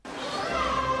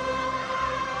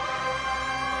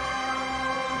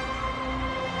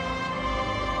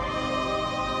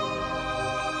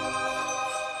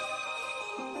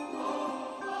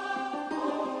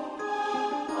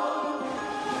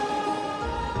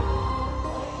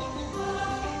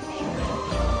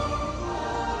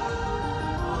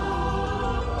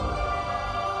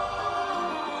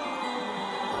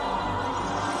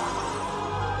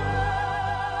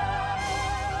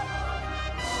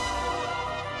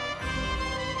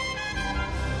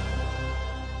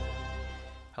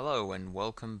Hello and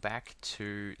welcome back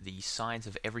to the Science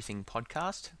of Everything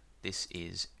podcast. This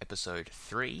is episode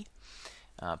 3,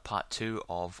 part 2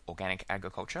 of Organic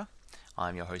Agriculture.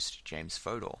 I'm your host, James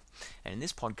Fodor, and in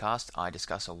this podcast I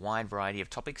discuss a wide variety of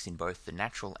topics in both the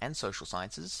natural and social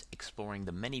sciences, exploring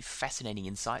the many fascinating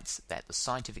insights that the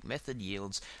scientific method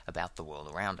yields about the world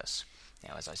around us.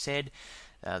 Now, as I said,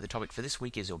 the topic for this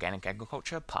week is Organic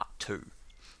Agriculture, part 2.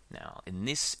 Now, in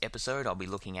this episode I'll be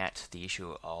looking at the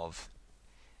issue of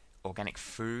organic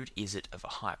food. Is it of a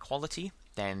higher quality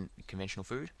than conventional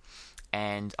food?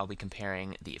 And I'll be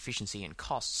comparing the efficiency and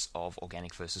costs of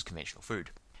organic versus conventional food.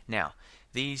 Now,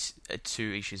 these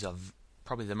two issues are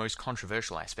probably the most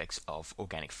controversial aspects of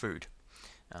organic food.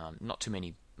 Not too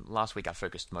many. Last week I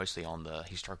focused mostly on the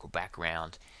historical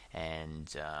background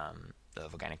and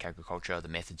of organic agriculture, the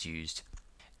methods used,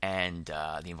 and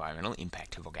the environmental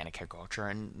impact of organic agriculture,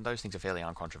 and those things are fairly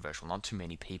uncontroversial. Not too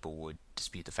many people would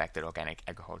dispute the fact that organic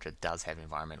agriculture does have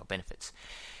environmental benefits.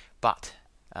 But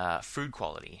food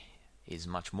quality is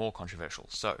much more controversial,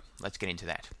 so let's get into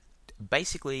that.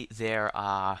 Basically, there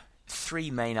are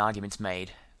three main arguments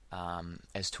made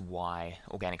as to why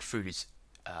organic food is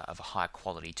of a higher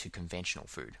quality to conventional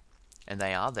food. And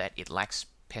they are that it lacks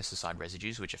pesticide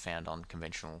residues, which are found on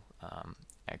conventional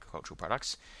agricultural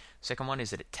products. Second one is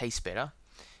that it tastes better,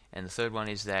 and the third one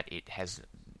is that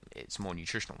it's more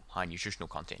nutritional, high nutritional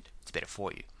content. It's better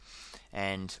for you.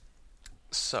 And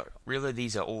so, really,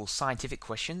 these are all scientific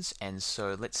questions, and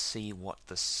so let's see what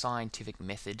the scientific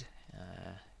method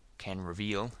can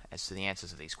reveal as to the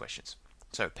answers of these questions.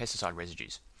 So, pesticide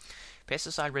residues.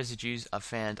 Pesticide residues are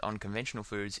found on conventional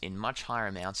foods in much higher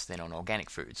amounts than on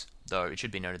organic foods, though it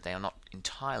should be noted they are not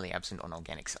entirely absent on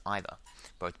organics either,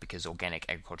 both because organic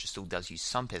agriculture still does use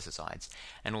some pesticides,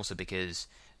 and also because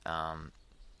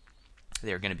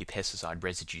there are going to be pesticide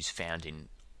residues found in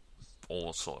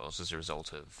all soils as a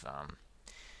result of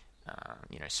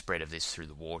spread of this through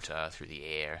the water, through the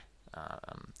air,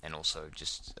 and also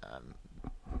just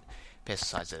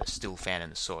pesticides that are still found in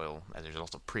the soil as a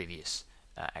result of previous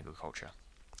agriculture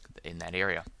in that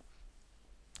area.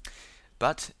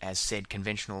 But, as said,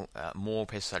 more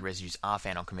pesticide residues are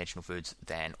found on conventional foods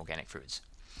than organic foods.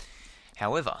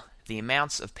 However, the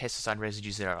amounts of pesticide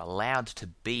residues that are allowed to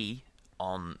be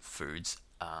on foods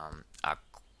are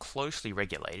closely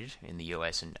regulated in the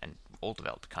US and all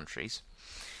developed countries,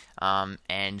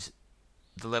 and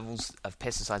the levels of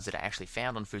pesticides that are actually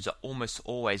found on foods are almost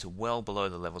always well below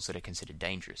the levels that are considered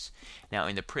dangerous. Now,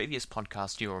 in the previous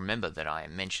podcast, you'll remember that I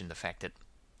mentioned the fact that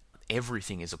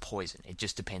everything is a poison. It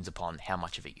just depends upon how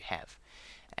much of it you have.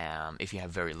 If you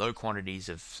have very low quantities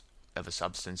of a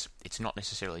substance, it's not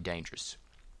necessarily dangerous.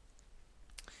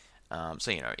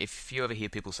 So, if you ever hear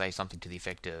people say something to the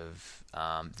effect of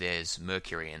there's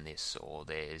mercury in this, or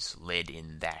there's lead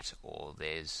in that, or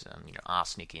there's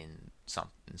arsenic in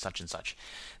such and such,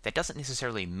 that doesn't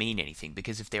necessarily mean anything,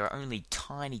 because if there are only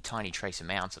tiny trace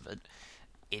amounts of it,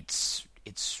 it's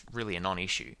really a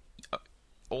non-issue.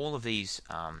 All of these,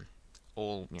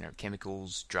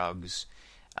 chemicals, drugs,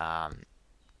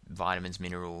 vitamins,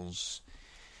 minerals,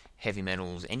 heavy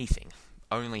metals, anything,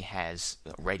 only has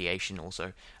radiation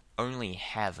also, only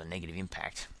have a negative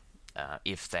impact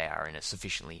if they are in a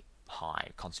sufficiently high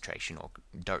concentration or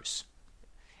dose.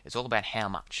 It's all about how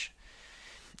much.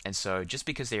 And so just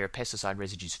because there are pesticide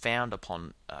residues found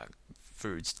upon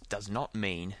foods does not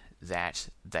mean that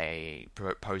they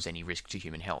pose any risk to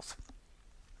human health.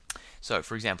 So,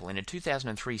 for example, in a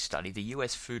 2003 study, the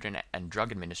US Food and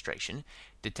Drug Administration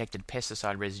detected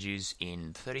pesticide residues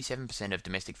in 37% of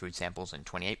domestic food samples and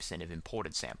 28% of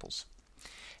imported samples.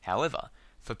 However,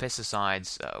 for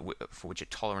pesticides for which a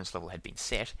tolerance level had been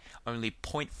set, only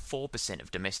 0.4% of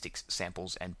domestic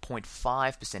samples and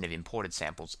 0.5% of imported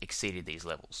samples exceeded these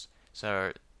levels.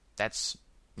 So that's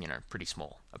a pretty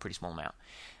small amount.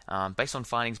 Based on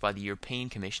findings by the European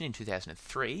Commission in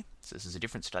 2003, so this is a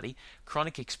different study,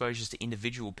 chronic exposures to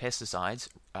individual pesticides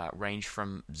range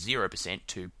from 0%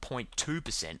 to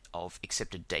 0.2% of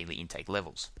accepted daily intake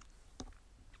levels.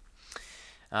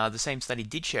 The same study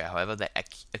did show, however, that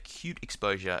acute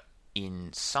exposure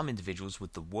in some individuals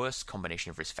with the worst combination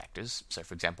of risk factors, so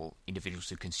for example, individuals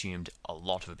who consumed a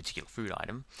lot of a particular food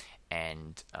item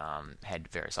and had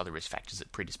various other risk factors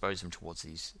that predispose them towards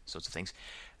these sorts of things,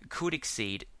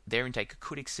 their intake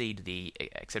could exceed the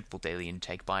acceptable daily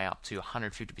intake by up to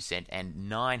 150%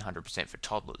 and 900% for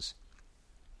toddlers.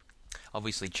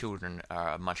 Obviously, children are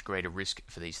a much greater risk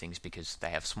for these things because they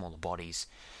have smaller bodies,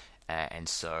 and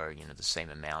so the same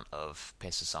amount of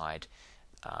pesticide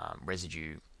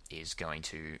residue is going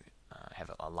to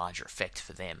have a larger effect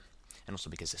for them, and also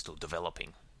because they're still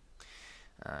developing,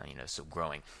 still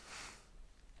growing.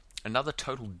 Another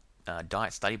total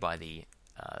diet study by the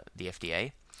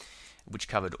FDA, which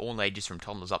covered all ages from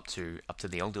toddlers up to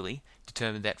the elderly,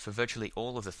 determined that for virtually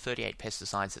all of the 38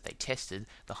 pesticides that they tested,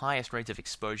 the highest rates of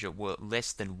exposure were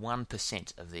less than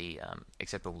 1% of the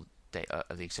acceptable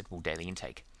daily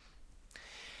intake.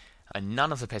 And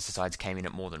none of the pesticides came in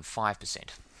at more than 5%.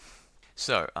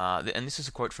 So, and this is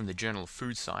a quote from the Journal of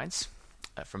Food Science,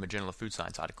 from a Journal of Food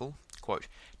Science article. Quote,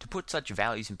 to put such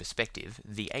values in perspective,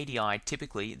 the ADI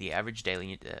typically, the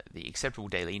acceptable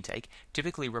daily intake,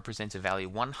 typically represents a value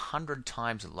 100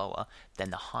 times lower than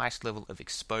the highest level of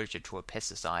exposure to a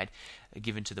pesticide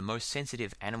given to the most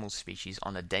sensitive animal species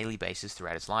on a daily basis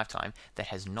throughout its lifetime that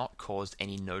has not caused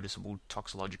any noticeable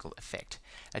toxicological effect.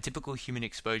 A typical human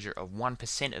exposure of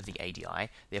 1% of the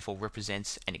ADI therefore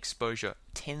represents an exposure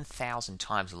 10,000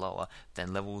 times lower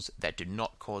than levels that do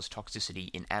not cause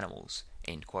toxicity in animals.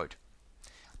 End quote.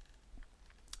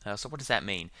 So what does that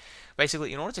mean?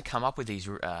 Basically, in order to come up with these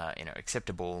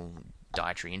acceptable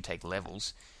dietary intake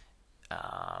levels,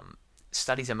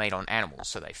 studies are made on animals.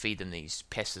 So they feed them these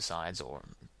pesticides or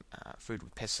food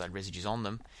with pesticide residues on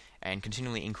them, and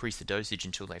continually increase the dosage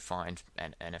until they find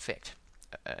an effect,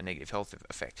 a negative health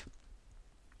effect.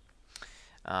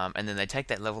 And then they take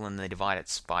that level and they divide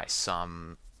it by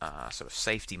some sort of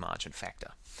safety margin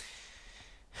factor.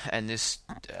 And this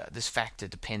factor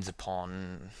depends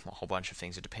upon a whole bunch of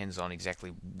things. It depends on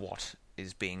exactly what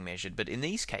is being measured. But in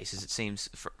these cases, it seems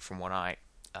from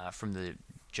the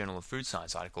Journal of Food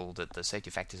Science article that the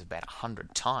safety factor is about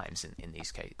 100 times in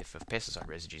these cases for pesticide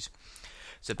residues.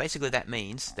 So basically, that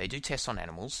means they do tests on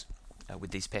animals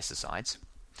with these pesticides,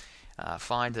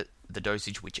 find that the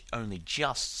dosage which only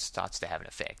just starts to have an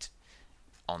effect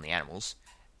on the animals,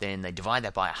 then they divide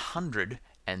that by 100.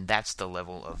 And that's the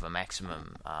level of a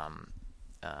maximum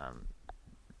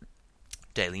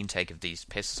daily intake of these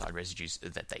pesticide residues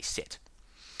that they set.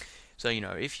 So,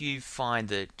 if you find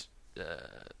that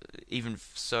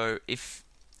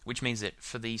which means that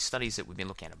for the studies that we've been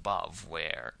looking at above,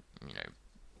 where,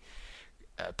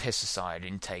 pesticide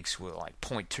intakes were like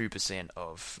 0.2%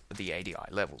 of the ADI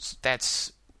levels,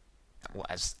 that's, well,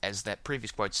 as that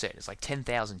previous quote said, it's like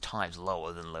 10,000 times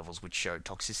lower than levels which showed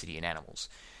toxicity in animals.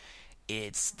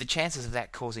 The chances of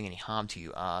that causing any harm to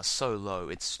you are so low,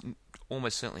 it's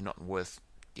almost certainly not worth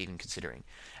even considering.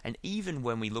 And even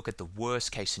when we look at the worst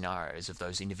case scenarios of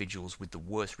those individuals with the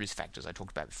worst risk factors I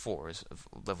talked about before, of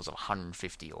levels of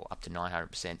 150 or up to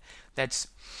 900%,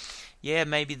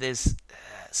 maybe there's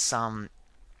some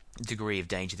degree of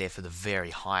danger there for the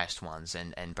very highest ones,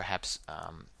 and perhaps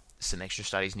some extra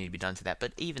studies need to be done to that.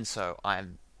 But even so, I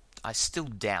still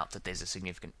doubt that there's a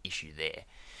significant issue there.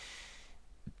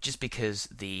 Just because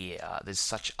there's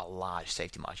such a large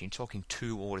safety margin. You're talking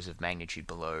 2 orders of magnitude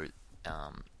below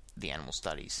the animal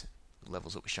studies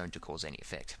levels that were shown to cause any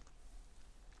effect.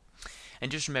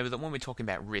 And just remember that when we're talking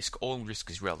about risk, all risk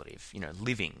is relative.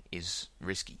 Living is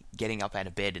risky. Getting up out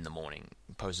of bed in the morning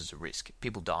poses a risk.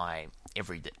 People die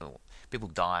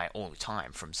all the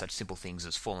time from such simple things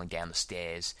as falling down the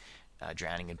stairs,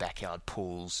 drowning in backyard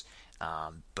pools,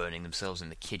 burning themselves in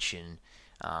the kitchen,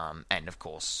 and of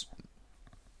course,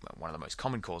 one of the most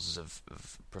common causes of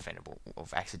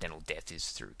accidental death is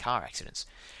through car accidents.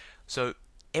 So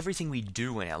everything we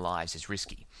do in our lives is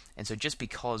risky. And so just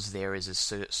because there is a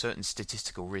certain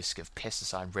statistical risk of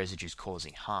pesticide residues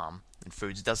causing harm in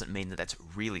foods doesn't mean that that's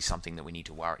really something that we need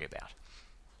to worry about.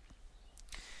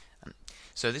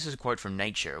 So this is a quote from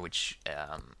Nature, which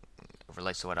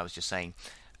relates to what I was just saying.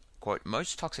 Quote,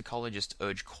 most toxicologists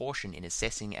urge caution in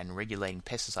assessing and regulating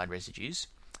pesticide residues,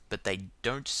 but they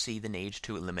don't see the need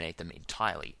to eliminate them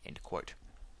entirely, end quote.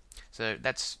 So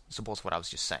that supports what I was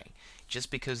just saying. Just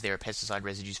because there are pesticide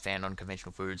residues found on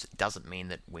conventional foods doesn't mean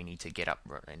that we need to get up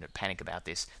and panic about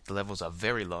this. The levels are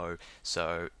very low,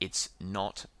 so it's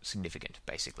not significant,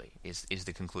 basically, is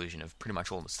the conclusion of pretty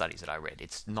much all the studies that I read.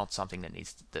 It's not something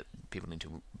that people need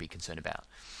to be concerned about.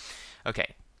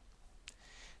 Okay.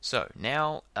 So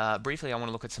now, briefly, I want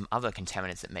to look at some other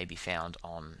contaminants that may be found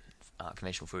on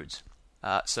conventional foods.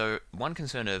 So one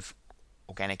concern of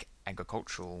organic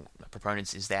agricultural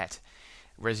proponents is that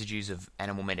residues of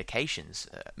animal medications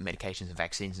and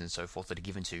vaccines and so forth that are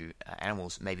given to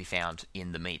animals may be found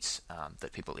in the meats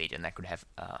that people eat, and that could have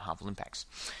harmful impacts.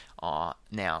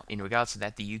 Now, in regards to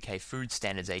that, the UK Food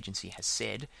Standards Agency has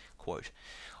said, quote,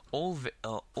 all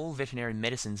veterinary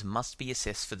medicines must be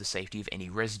assessed for the safety of any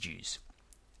residues.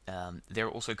 There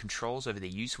are also controls over their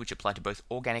use which apply to both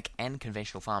organic and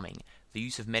conventional farming. The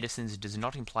use of medicines does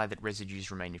not imply that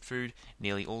residues remain in food.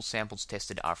 Nearly all samples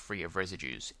tested are free of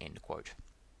residues, end quote.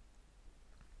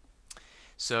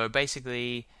 So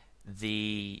basically,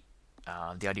 the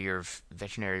The idea of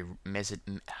veterinary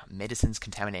medicines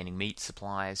contaminating meat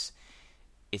supplies,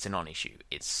 it's a non-issue.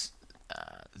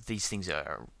 These things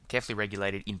are carefully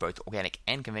regulated in both organic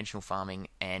and conventional farming,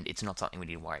 and it's not something we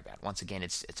need to worry about. Once again,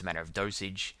 it's a matter of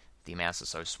dosage. The amounts are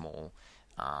so small.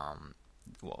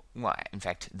 In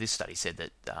fact, this study said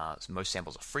that most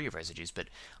samples are free of residues, but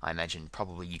I imagine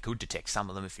probably you could detect some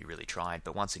of them if you really tried.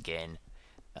 But once again,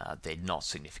 they're not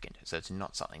significant, so it's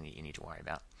not something that you need to worry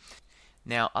about.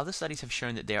 Now, other studies have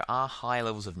shown that there are high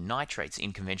levels of nitrates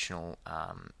in conventional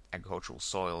agricultural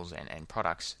soils and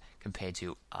products compared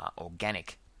to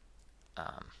organic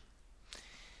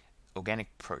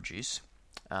produce.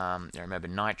 Remember,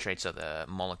 nitrates are the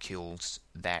molecules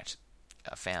that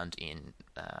are found in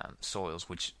soils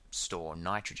which store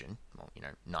nitrogen. Well,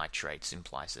 nitrates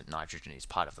implies that nitrogen is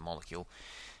part of the molecule,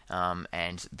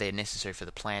 and they're necessary for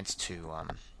the plants to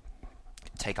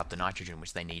take up the nitrogen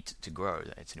which they need to grow.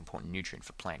 It's an important nutrient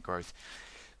for plant growth.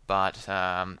 But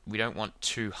we don't want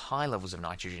too high levels of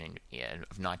nitrogen,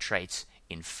 of nitrates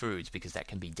in foods, because that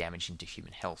can be damaging to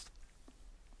human health.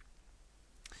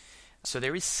 So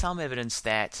there is some evidence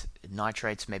that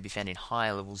nitrates may be found in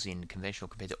higher levels in conventional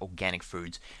compared to organic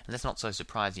foods, and that's not so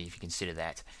surprising if you consider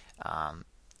that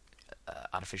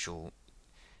artificial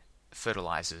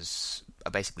fertilizers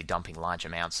are basically dumping large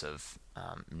amounts of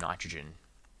nitrogen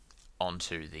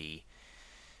onto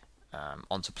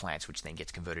plants, which then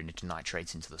gets converted into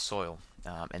nitrates into the soil,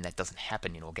 and that doesn't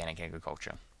happen in organic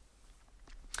agriculture.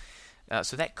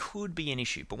 So that could be an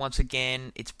issue, but once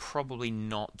again, it's probably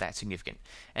not that significant.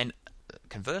 And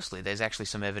conversely, there's actually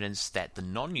some evidence that the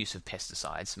non-use of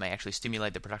pesticides may actually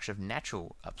stimulate the production of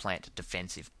natural plant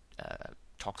defensive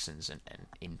toxins and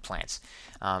in plants,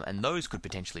 and those could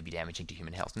potentially be damaging to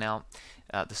human health. Now,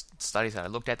 the studies that I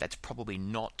looked at, that's probably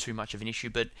not too much of an issue,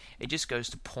 but it just goes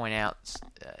to point out,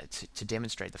 to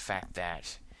demonstrate the fact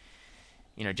that,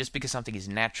 just because something is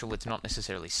natural, it's not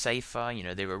necessarily safer.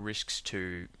 There are risks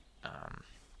to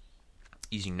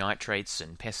using nitrates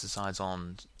and pesticides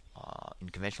in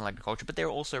conventional agriculture, but there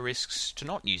are also risks to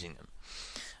not using them.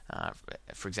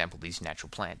 For example, these natural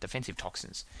plant defensive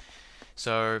toxins.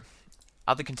 So,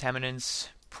 other contaminants,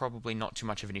 probably not too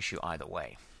much of an issue either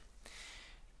way.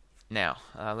 Now,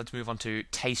 let's move on to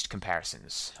taste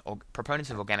comparisons. Proponents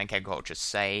of organic agriculture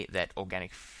say that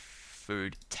organic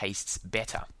food tastes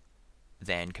better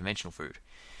than conventional food.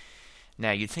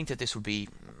 Now, you'd think that this would be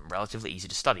relatively easy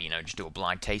to study. Just do a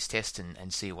blind taste test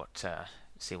and see what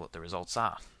the results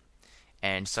are.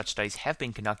 And such studies have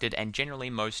been conducted, and generally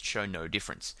most show no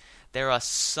difference. There is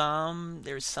some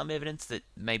evidence that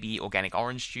maybe organic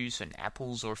orange juice and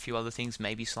apples or a few other things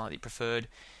may be slightly preferred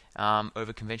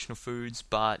over conventional foods,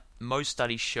 but most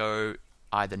studies show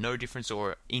either no difference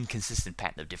or inconsistent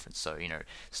pattern of difference. So,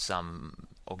 some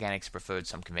organics preferred,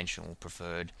 some conventional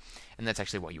preferred, and that's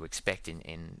actually what you expect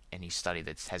in any study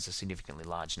that has a sufficiently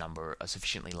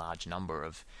large number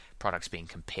of products being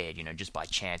compared. Just by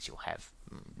chance you'll have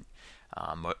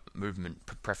movement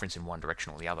preference in one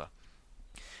direction or the other.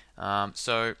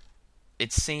 So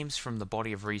it seems from the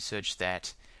body of research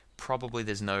that probably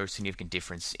there's no significant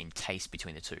difference in taste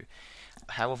between the two.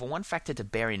 However, one factor to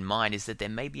bear in mind is that there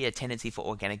may be a tendency for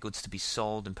organic goods to be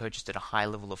sold and purchased at a higher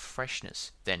level of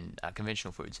freshness than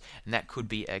conventional foods, and that could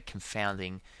be a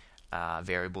confounding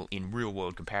variable in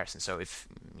real-world comparison. So if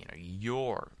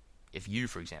you,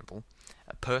 for example,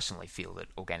 personally feel that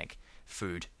organic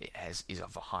food is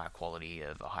of a higher quality,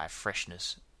 of a higher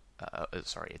freshness,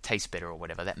 it tastes better or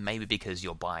whatever, that may be because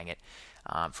you're buying it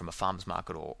from a farmer's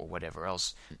market or whatever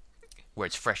else, where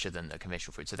it's fresher than the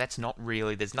conventional food. So that's not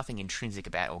really, there's nothing intrinsic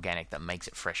about organic that makes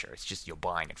it fresher. It's just you're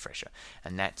buying it fresher.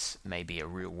 And that's maybe a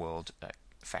real world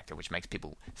factor which makes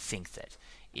people think that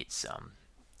it's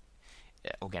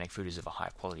organic food is of a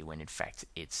higher quality, when in fact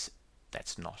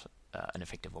that's not an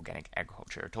effective organic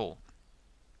agriculture at all.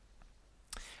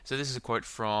 So this is a quote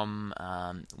from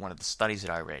one of the studies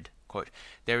that I read. Quote,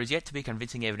 "There is yet to be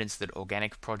convincing evidence that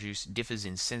organic produce differs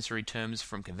in sensory terms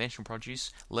from conventional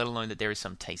produce, let alone that there is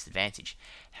some taste advantage.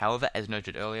 However, as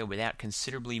noted earlier, without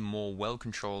considerably more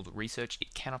well-controlled research,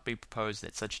 it cannot be proposed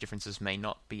that such differences may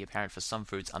not be apparent for some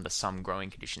foods under some growing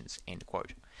conditions." End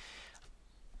quote.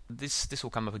 This will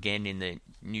come up again in the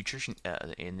nutrition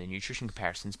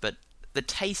comparisons, but the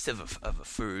taste of a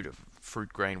food, of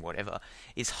fruit, grain, whatever,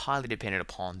 is highly dependent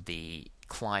upon the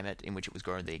climate in which it was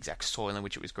grown, the exact soil in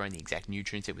which it was grown, the exact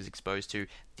nutrients it was exposed to,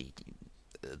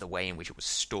 the way in which it was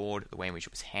stored, the way in which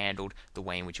it was handled, the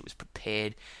way in which it was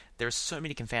prepared. There are so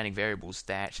many confounding variables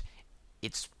that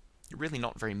it's really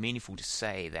not very meaningful to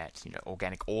say that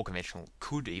organic or conventional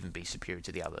could even be superior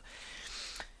to the other.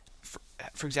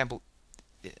 For example,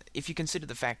 if you consider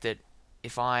the fact that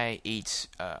if I eat,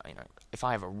 if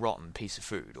I have a rotten piece of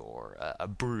food, or a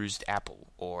bruised apple,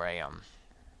 or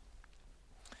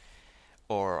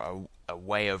a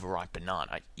way overripe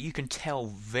banana, you can tell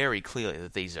very clearly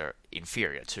that these are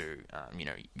inferior to,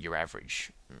 your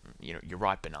average, your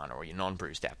ripe banana, or your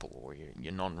non-bruised apple, or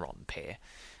your non-rotten pear.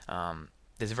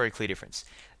 There's a very clear difference.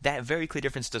 That very clear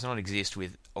difference does not exist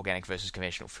with organic versus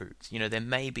conventional foods. There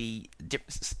may be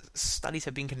studies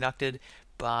have been conducted,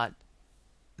 but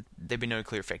there'd be no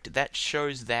clear effect. That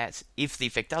shows that if the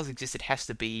effect does exist, it has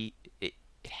to be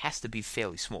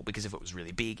fairly small, because if it was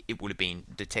really big, it would have been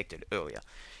detected earlier.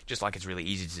 Just like it's really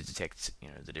easy to detect,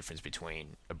 the difference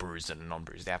between a bruised and a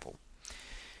non-bruised apple.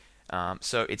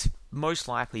 So it's most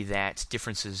likely that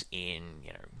differences in,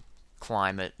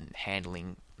 climate and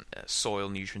handling, soil,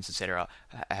 nutrients, etc.,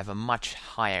 have a much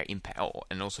higher impact,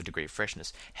 and also degree of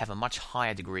freshness, have a much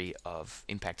higher degree of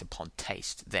impact upon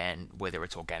taste than whether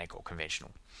it's organic or conventional.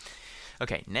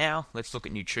 Okay, now let's look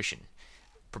at nutrition.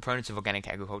 Proponents of organic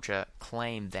agriculture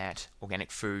claim that organic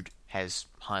food has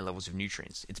high levels of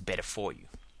nutrients. It's better for you.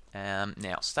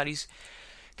 Now, studies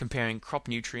comparing crop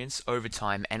nutrients over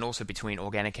time and also between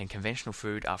organic and conventional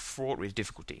food are fraught with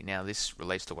difficulty. Now, this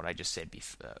relates to what I just said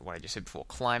before: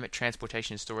 climate,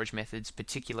 transportation, and storage methods,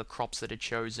 particular crops that are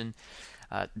chosen,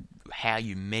 how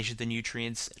you measure the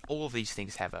nutrients. All of these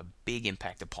things have a big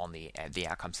impact upon the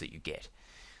outcomes that you get.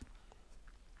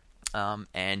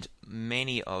 And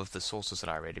many of the sources that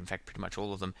I read, in fact, pretty much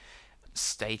all of them,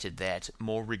 stated that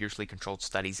more rigorously controlled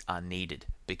studies are needed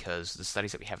because the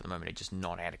studies that we have at the moment are just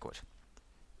not adequate.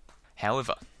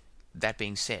 However, that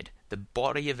being said, the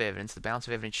body of evidence, the balance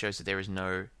of evidence, shows that there is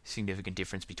no significant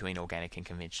difference between organic and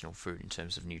conventional food in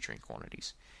terms of nutrient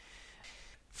quantities.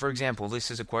 For example,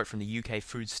 this is a quote from the UK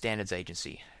Food Standards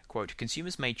Agency. Quote,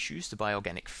 "Consumers may choose to buy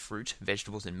organic fruit,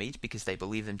 vegetables and meat because they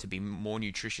believe them to be more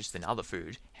nutritious than other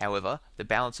food. However, the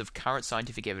balance of current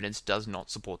scientific evidence does not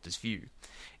support this view.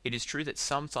 It is true that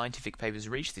some scientific papers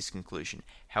reach this conclusion,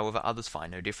 however others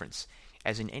find no difference.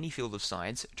 As in any field of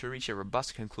science, to reach a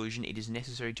robust conclusion it is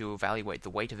necessary to evaluate the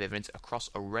weight of evidence across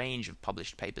a range of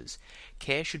published papers.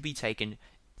 Care should be taken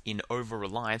in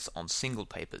over-reliance on single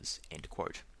papers." End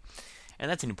quote. And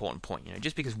that's an important point.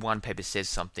 Just because one paper says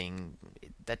something,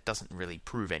 that doesn't really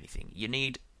prove anything. You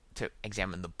need to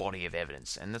examine the body of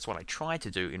evidence, and that's what I tried to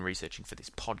do in researching for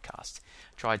this podcast.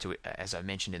 Tried to, as I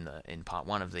mentioned in part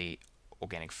one of the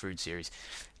organic food series,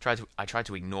 I tried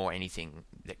to ignore anything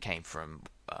that came from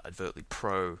overtly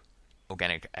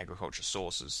pro-organic agriculture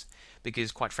sources,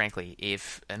 because quite frankly,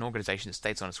 if an organization that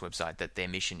states on its website that their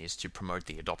mission is to promote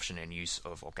the adoption and use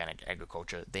of organic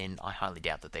agriculture, then I highly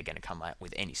doubt that they're going to come out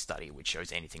with any study which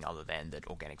shows anything other than that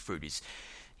organic food is,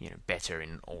 better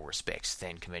in all respects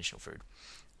than conventional food.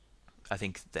 I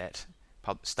think that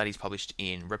studies published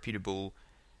in reputable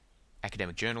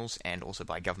academic journals and also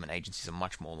by government agencies are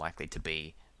much more likely to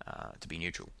be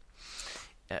neutral,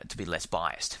 to be less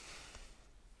biased.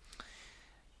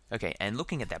 Okay, and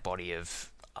looking at that body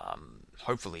of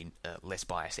hopefully less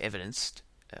biased evidence,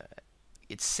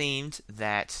 it seemed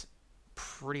that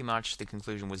pretty much the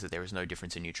conclusion was that there is no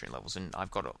difference in nutrient levels, and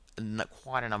I've got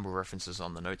quite a number of references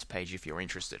on the notes page if you're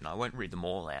interested, and I won't read them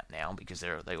all out now because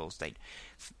they all state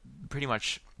pretty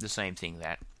much the same thing,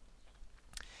 that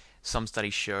some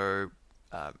studies show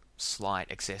slight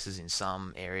excesses in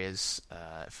some areas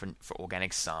for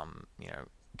organic, some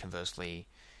conversely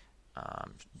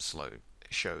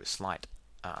show slight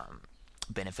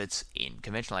benefits in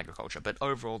conventional agriculture, but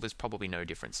overall there's probably no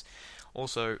difference.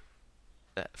 Also,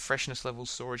 freshness levels,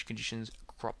 storage conditions,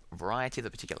 crop variety, the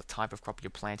particular type of crop you're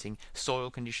planting, soil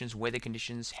conditions, weather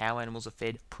conditions, how animals are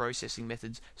fed, processing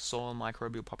methods, soil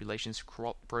microbial populations,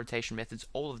 crop rotation methods,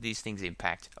 all of these things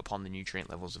impact upon the nutrient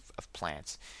levels of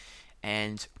plants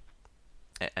and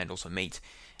also meat,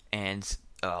 and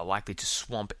likely to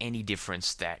swamp any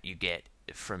difference that you get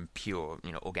from pure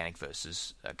organic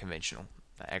versus conventional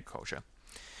agriculture.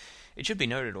 It should be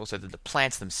noted also that the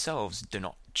plants themselves do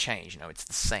not change. It's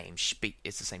the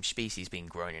same species being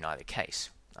grown in either case.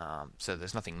 So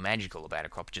there's nothing magical about a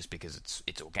crop just because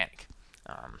it's organic.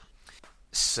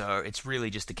 So it's really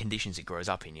just the conditions it grows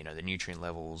up in. The nutrient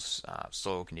levels,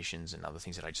 soil conditions, and other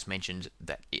things that I just mentioned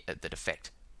that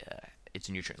affect its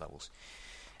nutrient levels.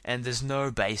 And there's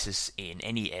no basis in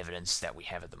any evidence that we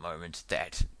have at the moment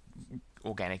that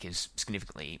organic is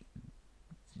significantly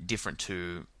different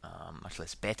to, much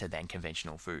less better than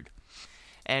conventional food.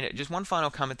 And just one final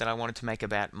comment that I wanted to make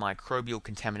about microbial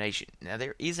contamination. Now,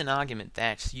 there is an argument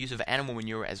that use of animal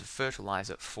manure as a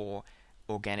fertilizer for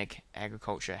organic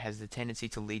agriculture has the tendency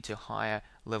to lead to higher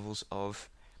levels of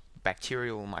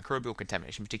bacterial or microbial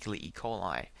contamination, particularly E.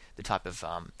 coli, the type of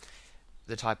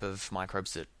the type of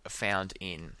microbes that are found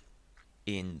in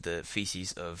the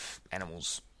feces of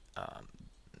animals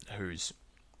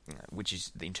which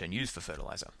is in turn used for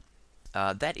fertilizer.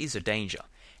 That is a danger.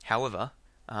 However,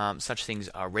 such things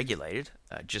are regulated,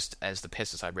 just as the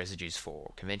pesticide residues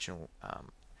for conventional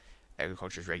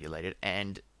agriculture is regulated,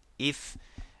 and if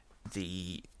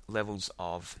the levels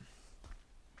of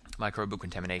microbial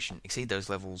contamination exceed those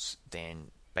levels,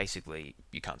 then basically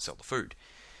you can't sell the food.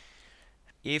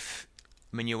 If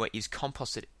manure is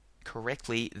composted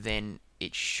correctly, then there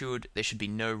should be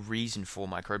no reason for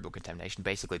microbial contamination,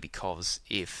 basically because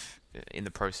if in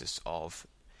the process of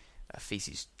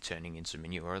feces turning into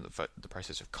manure, the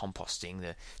process of composting,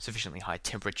 the sufficiently high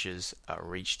temperatures are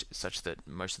reached such that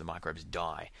most of the microbes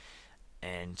die.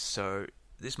 And so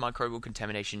this microbial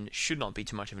contamination should not be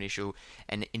too much of an issue,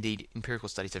 and indeed empirical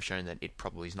studies have shown that it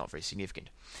probably is not very significant.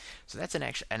 So that's an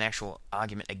actual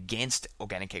argument against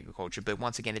organic agriculture, but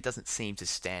once again it doesn't seem to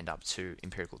stand up to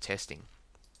empirical testing.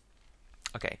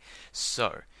 Okay,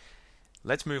 so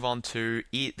let's move on to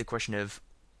the question of,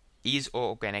 is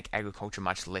organic agriculture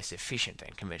much less efficient than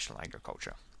conventional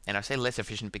agriculture? And I say less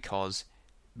efficient because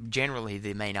generally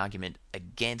the main argument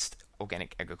against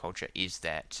organic agriculture is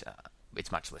that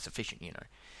it's much less efficient.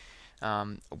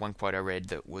 One quote I read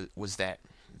that was that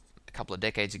a couple of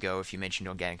decades ago, if you mentioned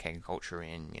organic agriculture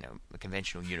in a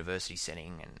conventional university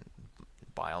setting and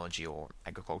biology or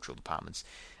agricultural departments,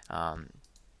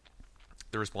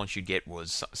 the response you'd get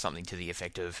was something to the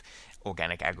effect of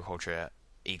organic agriculture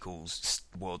equals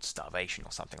world starvation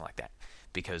or something like that,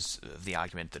 because of the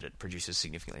argument that it produces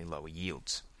significantly lower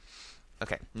yields.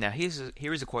 Okay, now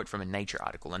here is a quote from a Nature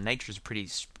article, and Nature is a pretty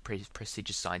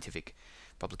prestigious scientific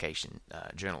publication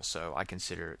journal, so I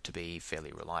consider it to be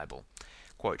fairly reliable.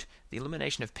 Quote, "The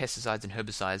elimination of pesticides and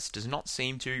herbicides does not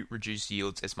seem to reduce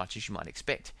yields as much as you might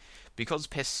expect. Because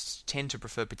pests tend to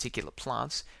prefer particular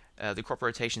plants, the crop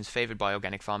rotations favored by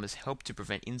organic farmers help to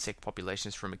prevent insect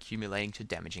populations from accumulating to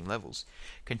damaging levels.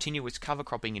 Continuous cover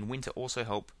cropping in winter also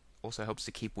helps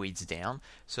to keep weeds down,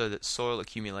 so that soil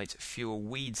accumulates fewer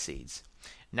weed seeds.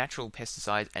 Natural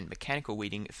pesticides and mechanical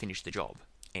weeding finish the job."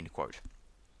 End quote.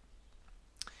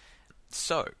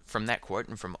 So, from that quote,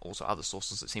 and from also other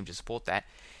sources that seem to support that,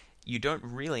 you don't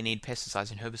really need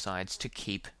pesticides and herbicides to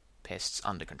keep pests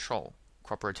under control.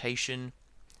 Crop rotation,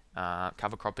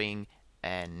 cover cropping,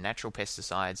 and natural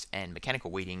pesticides and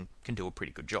mechanical weeding can do a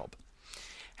pretty good job.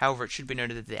 However, it should be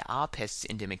noted that there are pests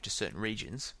endemic to certain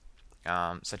regions,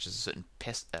 such as a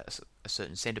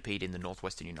certain centipede in the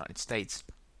northwestern United States,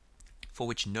 for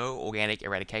which no organic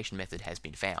eradication method has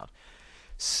been found.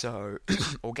 So,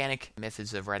 organic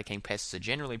methods of eradicating pests are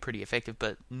generally pretty effective,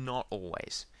 but not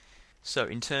always. So,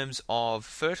 in terms of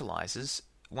fertilizers,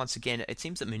 once again, it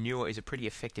seems that manure is a pretty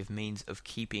effective means of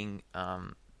keeping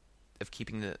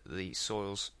the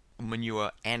soil's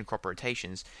manure and crop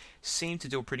rotations seem to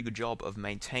do a pretty good job of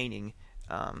maintaining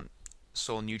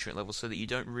soil nutrient levels, so that you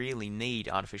don't really need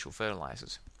artificial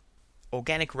fertilizers.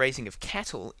 Organic raising of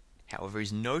cattle, however,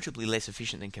 is notably less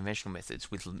efficient than conventional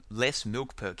methods, with less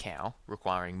milk per cow,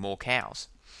 requiring more cows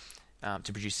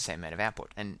to produce the same amount of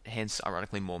output, and hence,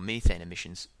 ironically, more methane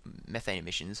emissions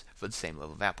for the same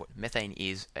level of output. Methane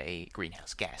is a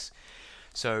greenhouse gas.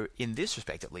 So, in this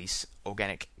respect, at least,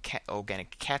 organic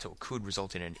cattle could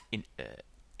result in an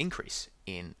increase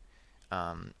in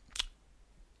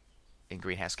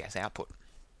greenhouse gas output.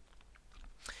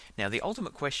 Now, the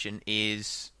ultimate question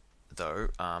is, though,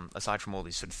 aside from all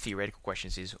these sort of theoretical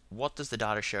questions, is what does the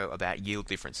data show about yield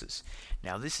differences?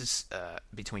 Now, this is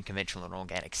between conventional and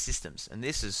organic systems, and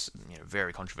this is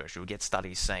very controversial. We get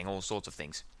studies saying all sorts of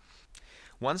things.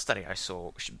 One study I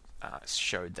saw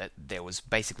showed that there was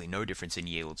basically no difference in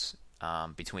yields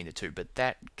between the two, but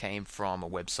that came from a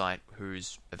website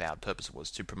whose avowed purpose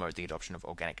was to promote the adoption of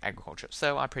organic agriculture.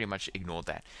 So I pretty much ignored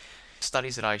that.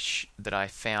 Studies that I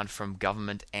found from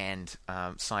government and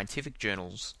scientific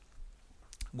journals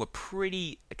were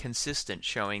pretty consistent,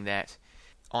 showing that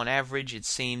on average it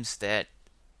seems that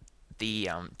the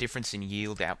difference in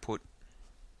yield output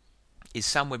is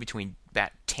somewhere between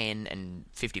about 10 and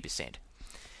 50%.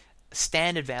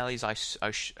 Standard values I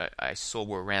saw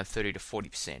were around 30 to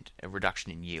 40% of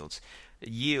reduction in yields.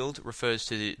 Yield refers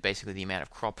to basically the amount of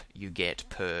crop you get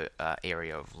per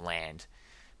area of land,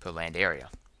 per land area.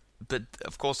 But,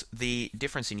 of course, the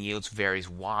difference in yields varies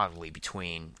wildly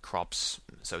between crops,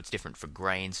 so it's different for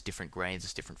different grains,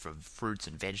 it's different for fruits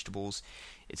and vegetables,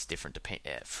 it's different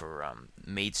for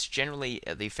meats. Generally,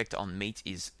 the effect on meat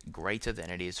is greater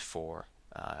than it is for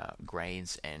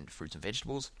grains and fruits and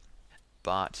vegetables,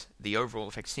 but the overall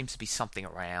effect seems to be something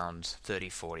around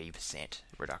 30-40%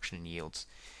 reduction in yields.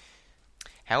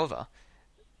 However,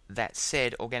 that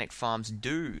said, organic farms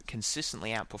do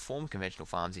consistently outperform conventional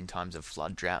farms in times of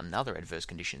flood, drought, and other adverse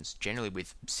conditions, generally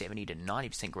with 70 to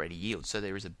 90% greater yield. So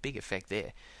there is a big effect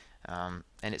there. And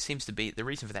it seems to be, the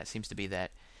reason for that seems to be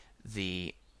that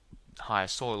the higher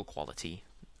soil quality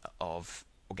of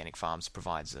organic farms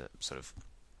provides a sort of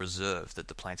reserve that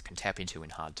the plants can tap into in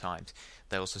hard times.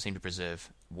 They also seem to preserve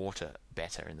water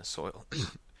better in the soil,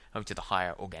 owing to the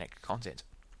higher organic content.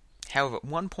 However,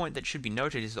 one point that should be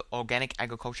noted is that organic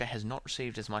agriculture has not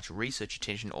received as much research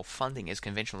attention or funding as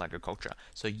conventional agriculture,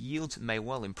 so yields may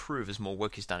well improve as more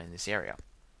work is done in this area.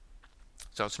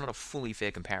 So it's not a fully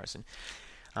fair comparison.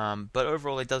 But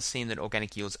overall, it does seem that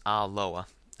organic yields are lower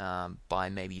by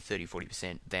maybe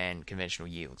 30-40% than conventional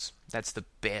yields. That's the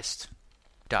best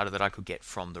data that I could get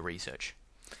from the research.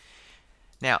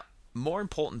 Now, more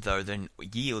important though than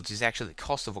yields is actually the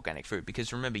cost of organic food,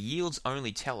 because remember, yields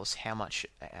only tell us how much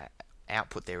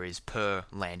output there is per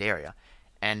land area,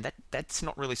 and that's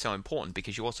not really so important,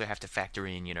 because you also have to factor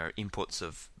in inputs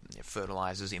of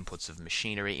fertilizers, inputs of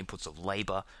machinery, inputs of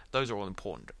labor. Those are all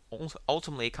important.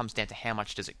 Ultimately, it comes down to how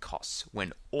much does it cost.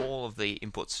 When all of the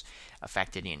inputs are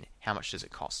factored in, how much does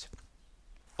it cost?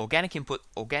 Organic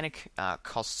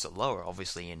costs are lower,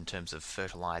 obviously, in terms of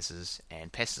fertilizers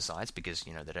and pesticides, because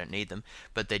they don't need them,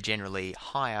 but they're generally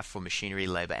higher for machinery,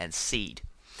 labor, and seed.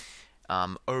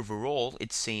 Overall,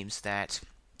 it seems that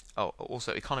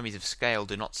also economies of scale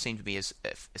do not seem to be as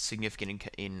significant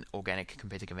in organic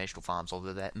compared to conventional farms,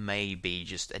 although that may be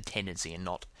just a tendency and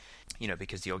not,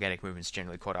 because the organic movement's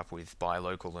generally caught up with buy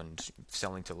local and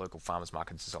selling to local farmers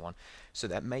markets and so on. So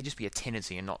that may just be a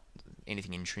tendency and not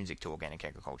anything intrinsic to organic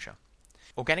agriculture.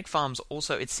 Organic farms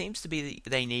also, it seems to be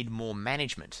they need more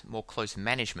management, more close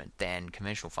management than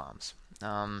conventional farms.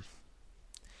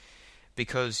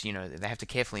 Because, they have to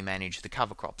carefully manage the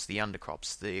cover crops, the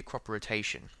undercrops, the crop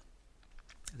rotation,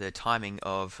 the timing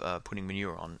of putting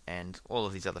manure on, and all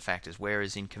of these other factors.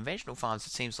 Whereas in conventional farms,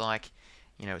 it seems like,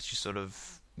 it's just sort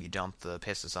of, you dump the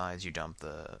pesticides, you dump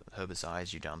the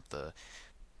herbicides, you dump the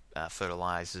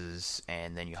fertilizers,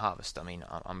 and then you harvest. I mean,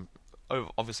 I'm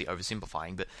obviously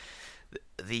oversimplifying, but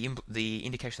the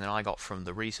indication that I got from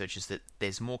the research is that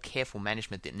there's more careful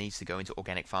management that needs to go into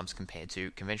organic farms compared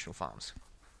to conventional farms.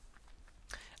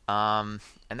 And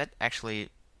that actually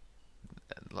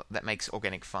that makes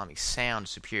organic farming sound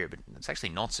superior, but it's actually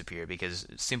not superior, because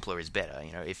simpler is better.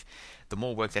 If the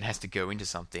more work that has to go into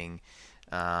something,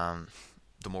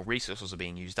 the more resources are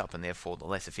being used up, and therefore the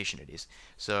less efficient it is.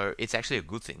 So it's actually a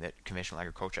good thing that conventional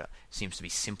agriculture seems to be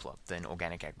simpler than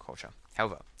organic agriculture.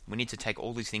 However, we need to take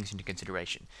all these things into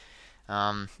consideration.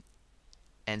 And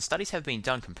studies have been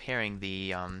done comparing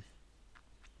the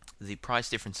price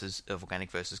differences of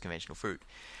organic versus conventional food.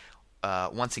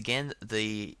 Once again,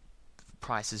 the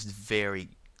prices vary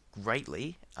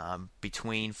greatly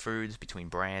between foods, between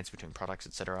brands, between products,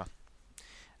 etc.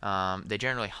 They're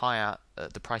generally higher.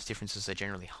 The price differences are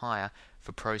generally higher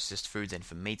for processed foods and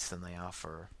for meats than they are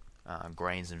for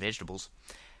grains and vegetables.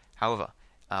 However,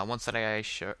 one study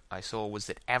I saw was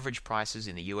that average prices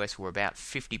in the US were about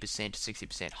 50% to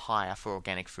 60% higher for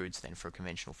organic foods than for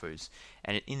conventional foods.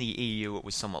 And in the EU, it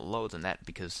was somewhat lower than that,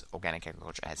 because organic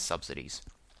agriculture has subsidies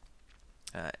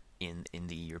in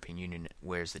the European Union,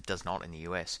 whereas it does not in the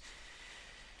US.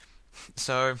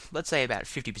 So let's say about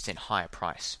 50% higher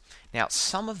price. Now,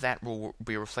 some of that will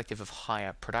be reflective of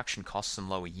higher production costs and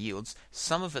lower yields.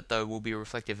 Some of it, though, will be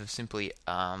reflective of simply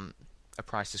a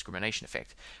price discrimination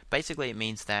effect. Basically, it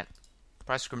means that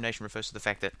price discrimination refers to the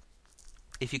fact that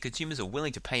if your consumers are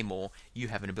willing to pay more, you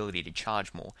have an ability to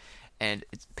charge more. And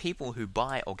people who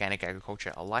buy organic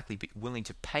agriculture are likely willing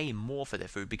to pay more for their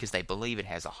food because they believe it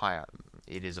is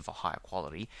of a higher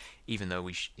quality, even though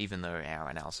our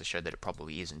analysis showed that it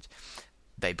probably isn't.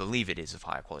 They believe it is of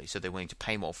higher quality, so they're willing to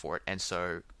pay more for it, and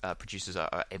so producers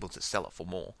are able to sell it for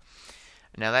more.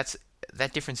 Now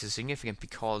that difference is significant,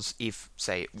 because if,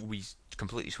 say, we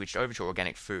completely switched over to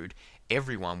organic food,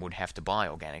 everyone would have to buy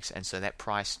organics, and so that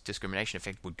price discrimination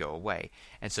effect would go away,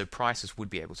 and so prices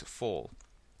would be able to fall,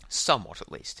 somewhat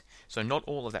at least. So not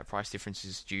all of that price difference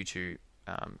is due to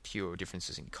pure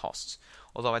differences in costs,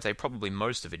 although I'd say probably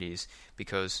most of it is,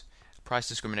 because price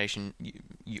discrimination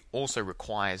you also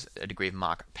requires a degree of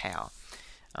market power.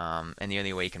 And the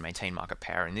only way you can maintain market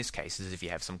power in this case is if you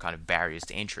have some kind of barriers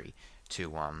to entry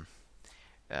to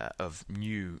of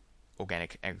new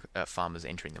organic farmers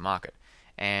entering the market.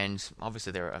 And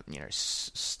obviously there are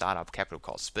startup capital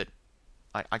costs, but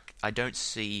I don't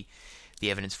see the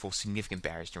evidence for significant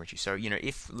barriers to entry. So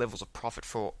if levels of profit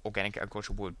for organic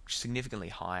agriculture were significantly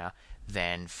higher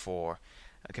than for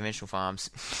conventional farms,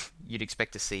 you'd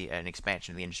expect to see an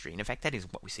expansion of the industry. And in fact, that is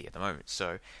what we see at the moment.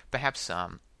 So perhaps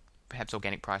perhaps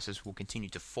organic prices will continue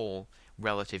to fall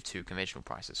relative to conventional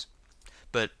prices.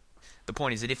 But the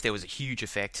point is that if there was a huge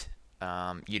effect,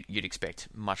 you'd expect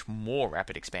much more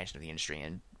rapid expansion of the industry.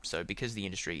 And so because the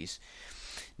industry is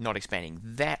not expanding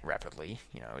that rapidly,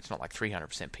 it's not like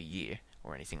 300% per year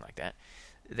or anything like that,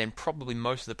 then probably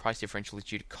most of the price differential is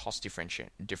due to cost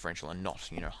differential and not,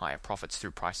 higher profits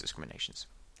through price discriminations.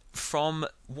 From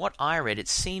what I read, it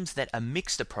seems that a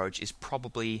mixed approach is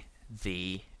probably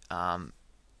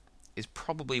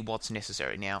what's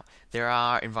necessary. Now, there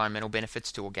are environmental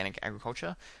benefits to organic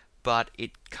agriculture, but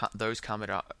those come at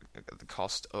the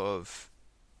cost of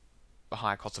a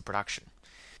higher cost of production.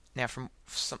 Now, from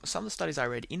some of the studies I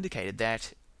read indicated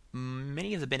that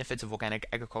many of the benefits of organic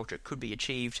agriculture could be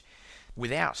achieved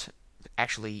without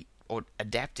actually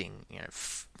adapting,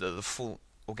 the full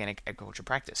organic agriculture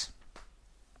practice.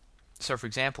 So, for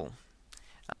example,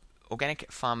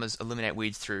 organic farmers eliminate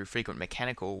weeds through frequent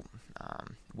mechanical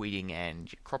weeding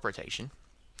and crop rotation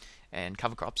and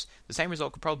cover crops. The same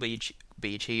result could probably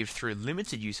be achieved through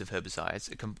limited use of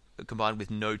herbicides combined with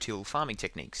no-till farming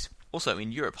techniques. Also,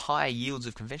 in Europe, higher yields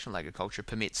of conventional agriculture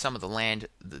permit some of the land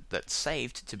that's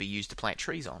saved to be used to plant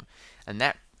trees on, and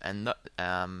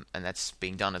that's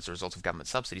being done as a result of government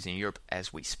subsidies in Europe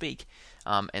as we speak.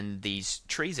 And these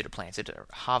trees that are planted are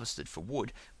harvested for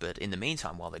wood, but in the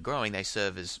meantime, while they're growing, they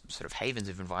serve as sort of havens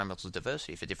of environmental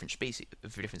diversity for different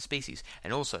species,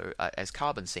 and also as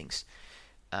carbon sinks.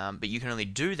 But you can only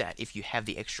do that if you have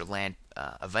the extra land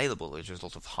available as a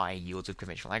result of high yields of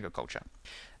conventional agriculture.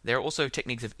 There are also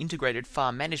techniques of integrated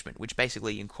farm management, which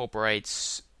basically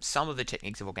incorporates some of the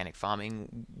techniques of organic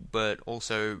farming, but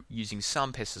also using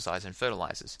some pesticides and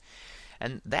fertilizers.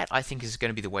 And that, I think, is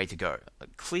going to be the way to go.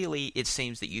 Clearly, it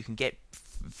seems that you can get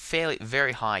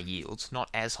very high yields, not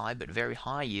as high, but very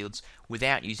high yields,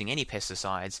 without using any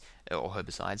pesticides or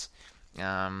herbicides,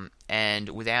 and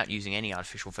without using any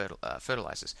artificial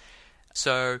fertilizers.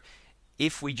 So,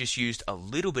 if we just used a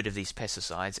little bit of these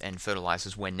pesticides and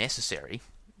fertilizers when necessary,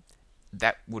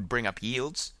 that would bring up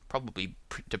yields probably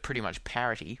to pretty much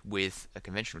parity with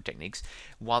conventional techniques,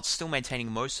 while still maintaining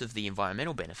most of the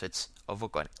environmental benefits of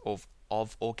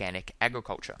organic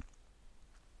agriculture.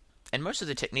 And most of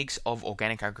the techniques of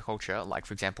organic agriculture, like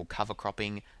for example cover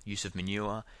cropping, use of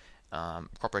manure,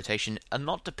 crop rotation, are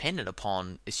not dependent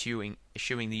upon eschewing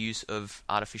the use of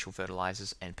artificial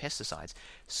fertilizers and pesticides.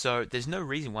 So there's no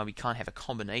reason why we can't have a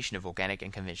combination of organic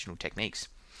and conventional techniques.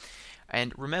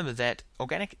 And remember that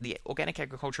the organic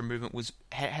agriculture movement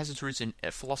has its roots in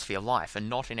a philosophy of life and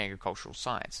not in agricultural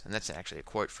science. And that's actually a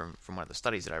quote from one of the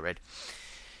studies that I read.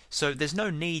 So there's no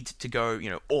need to go,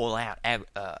 all out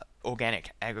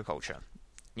organic agriculture.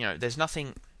 There's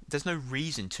no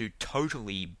reason to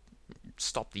totally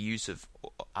stop the use of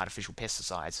artificial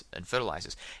pesticides and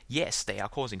fertilizers. Yes, they are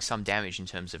causing some damage in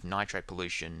terms of nitrate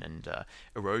pollution and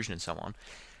erosion and so on.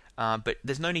 But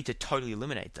there's no need to totally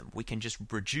eliminate them. We can just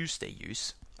reduce their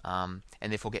use and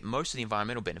therefore get most of the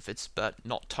environmental benefits, but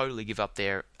not totally give up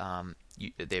their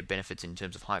benefits in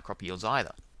terms of higher crop yields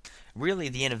either. Really,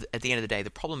 at the end of the day, the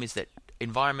problem is that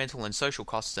environmental and social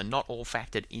costs are not all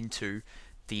factored into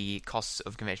the costs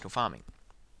of conventional farming.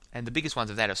 And the biggest ones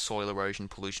of that are soil erosion,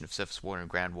 pollution of surface water and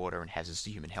groundwater, and hazards to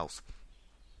human health,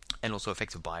 and also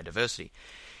effects of biodiversity.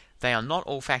 They are not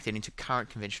all factored into current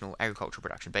conventional agricultural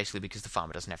production, basically because the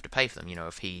farmer doesn't have to pay for them.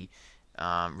 If he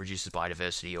reduces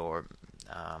biodiversity or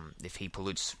if he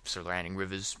pollutes surrounding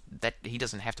rivers, that he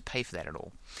doesn't have to pay for that at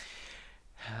all.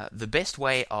 The best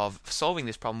way of solving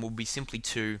this problem will be simply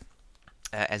to,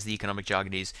 as the economic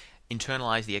jargon is,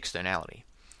 internalize the externality.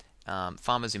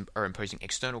 Farmers are imposing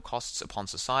external costs upon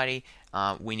society.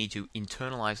 We need to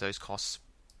internalize those costs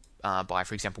by,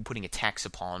 for example, putting a tax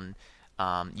upon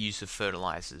use of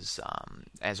fertilizers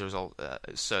as a result,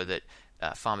 so that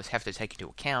farmers have to take into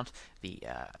account the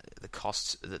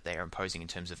costs that they are imposing in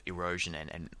terms of erosion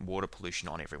and water pollution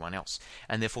on everyone else,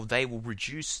 and therefore they will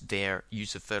reduce their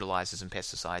use of fertilizers and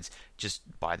pesticides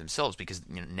just by themselves, because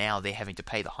now they're having to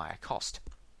pay the higher cost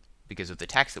because of the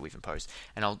tax that we've imposed.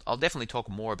 And I'll definitely talk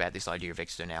more about this idea of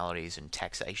externalities and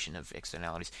taxation of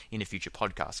externalities in a future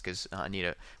podcast, because I need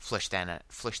to flesh that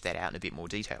out in a bit more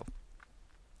detail.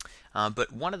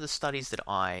 But one of the studies that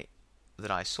I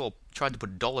saw tried to put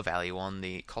a dollar value on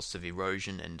the costs of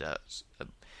erosion and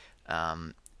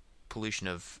pollution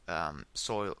of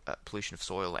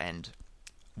soil and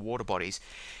water bodies,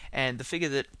 and the figure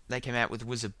that they came out with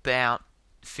was about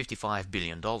 $55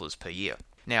 billion per year.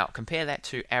 Now compare that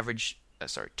to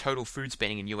total food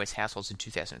spending in US households in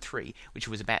 2003, which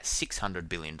was about $600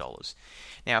 billion.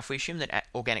 Now, if we assume that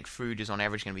organic food is on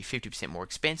average going to be 50% more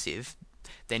expensive,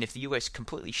 then if the US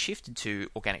completely shifted to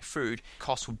organic food,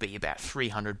 costs would be about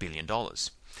 $300 billion.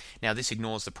 Now, this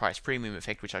ignores the price premium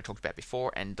effect, which I talked about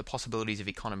before, and the possibilities of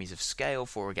economies of scale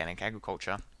for organic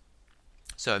agriculture.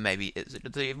 So maybe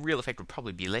the real effect would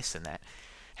probably be less than that.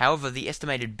 However, the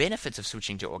estimated benefits of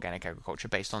switching to organic agriculture,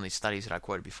 based on these studies that I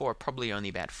quoted before, are probably only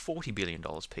about $40 billion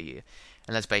per year.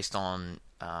 And that's based on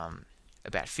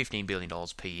about $15 billion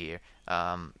per year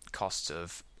costs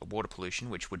of water pollution,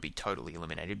 which would be totally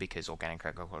eliminated because organic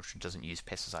agriculture doesn't use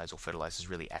pesticides or fertilizers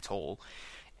really at all.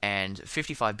 And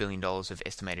 $55 billion of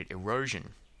estimated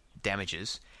erosion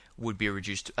damages would be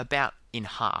reduced about in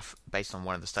half, based on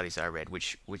one of the studies that I read,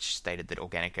 which stated that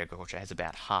organic agriculture has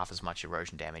about half as much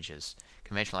erosion damage as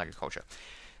conventional agriculture.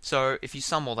 So if you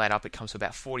sum all that up, it comes to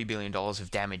about $40 billion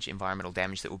of damage, environmental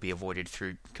damage, that will be avoided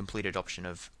through complete adoption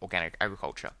of organic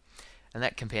agriculture. And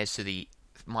that compares to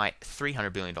my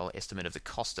 $300 billion estimate of the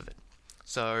cost of it.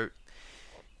 So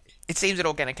it seems that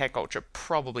organic agriculture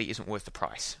probably isn't worth the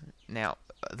price. Now,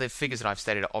 the figures that I've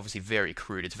stated are obviously very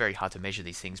crude. It's very hard to measure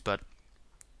these things, but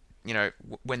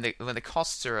when the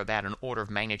costs are about an order of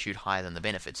magnitude higher than the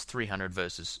benefits, 300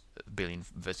 versus billion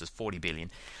versus 40 billion,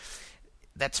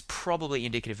 that's probably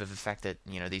indicative of the fact that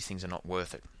these things are not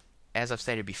worth it. As I've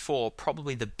stated before,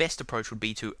 probably the best approach would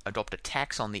be to adopt a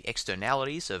tax on the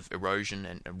externalities of erosion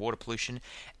and water pollution,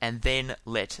 and then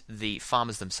let the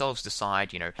farmers themselves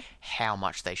decide, how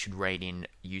much they should rein in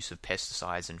use of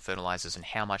pesticides and fertilizers, and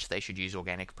how much they should use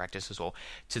organic practices, or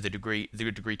to the degree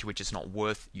to which it's not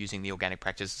worth using the organic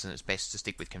practices and it's best to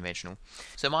stick with conventional.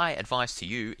 So my advice to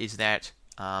you is that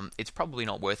it's probably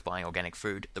not worth buying organic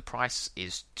food. The price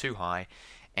is too high,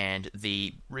 and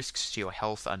the risks to your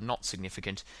health are not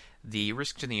significant. The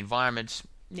risk to the environment,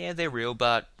 yeah, they're real,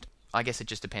 but I guess it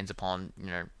just depends upon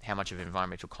how much of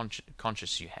environmental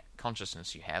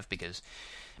consciousness you have. Because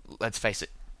let's face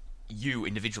it, you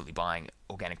individually buying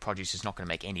organic produce is not going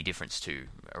to make any difference to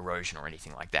erosion or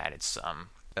anything like that. It's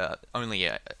only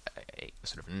a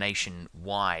sort of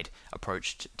nationwide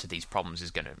approach to these problems is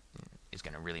going to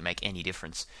really make any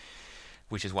difference,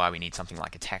 which is why we need something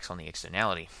like a tax on the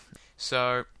externality.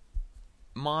 So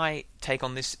my take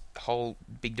on this whole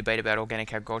big debate about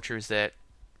organic agriculture is that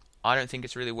I don't think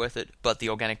it's really worth it, but the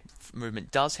organic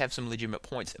movement does have some legitimate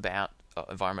points about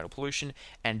environmental pollution,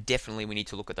 and definitely we need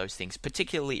to look at those things,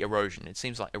 particularly erosion. It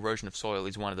seems like erosion of soil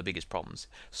is one of the biggest problems.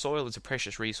 Soil is a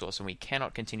precious resource, and we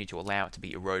cannot continue to allow it to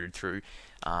be eroded through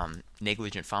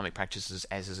negligent farming practices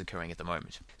as is occurring at the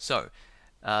moment. So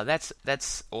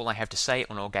that's all I have to say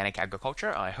on organic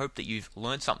agriculture. I hope that you've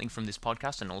learned something from this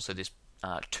podcast and also this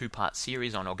two-part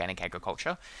series on organic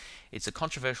agriculture. It's a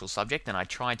controversial subject, and I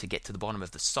tried to get to the bottom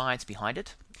of the science behind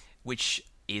it, which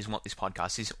is what this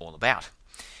podcast is all about.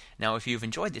 Now, if you've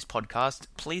enjoyed this podcast,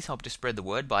 please help to spread the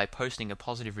word by posting a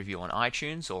positive review on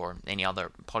iTunes or any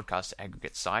other podcast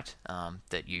aggregate site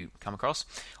that you come across,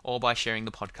 or by sharing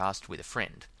the podcast with a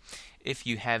friend. If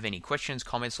you have any questions,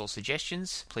 comments, or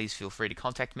suggestions, please feel free to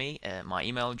contact me. My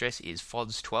email address is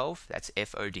fods12, that's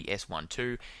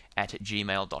FODS12,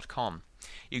 @gmail.com.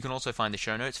 You can also find the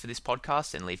show notes for this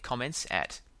podcast and leave comments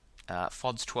at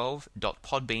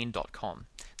fods12.podbean.com.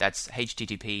 That's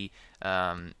http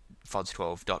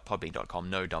fods12.podbean.com,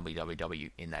 no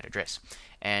www in that address.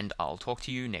 And I'll talk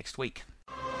to you next week.